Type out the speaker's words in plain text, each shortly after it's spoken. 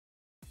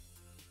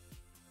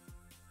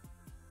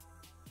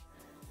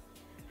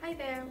Hi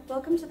there,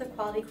 welcome to the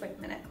Quality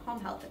Quick Minute Home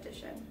Health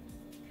Edition.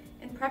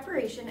 In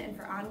preparation and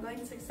for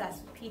ongoing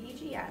success with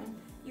PDGM,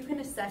 you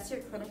can assess your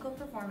clinical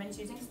performance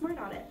using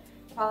SmartAudit,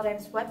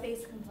 Qualidigm's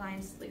web-based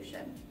compliance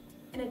solution.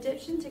 In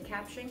addition to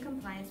capturing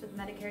compliance with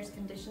Medicare's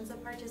conditions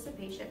of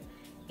participation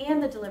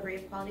and the delivery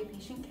of quality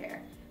patient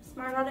care,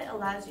 SmartAudit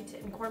allows you to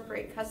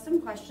incorporate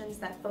custom questions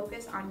that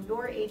focus on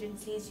your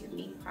agency's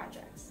unique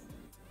projects.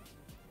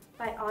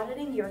 By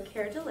auditing your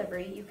care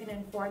delivery, you can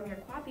inform your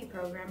QAPI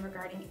program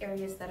regarding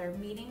areas that are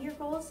meeting your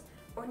goals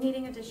or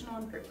needing additional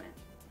improvement.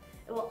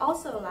 It will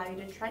also allow you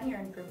to trend your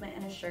improvement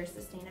and assure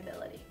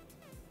sustainability.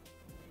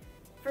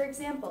 For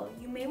example,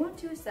 you may want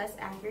to assess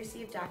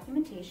accuracy of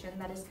documentation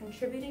that is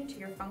contributing to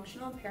your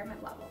functional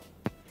impairment level.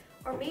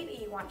 Or maybe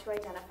you want to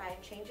identify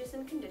if changes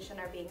in condition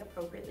are being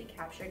appropriately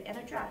captured and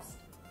addressed.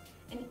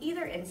 In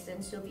either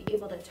instance, you'll be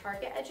able to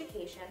target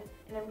education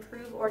and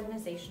improve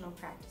organizational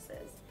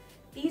practices.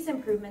 These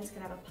improvements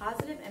can have a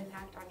positive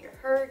impact on your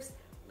HERGs,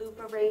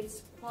 LUPA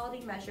rates,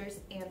 quality measures,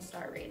 and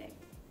star rating.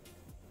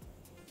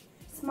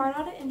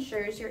 SmartAudit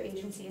ensures your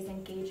agency is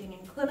engaging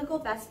in clinical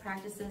best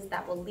practices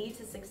that will lead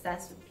to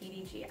success with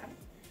PDGM.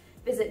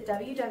 Visit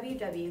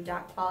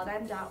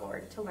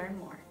www.qualidigm.org to learn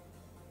more.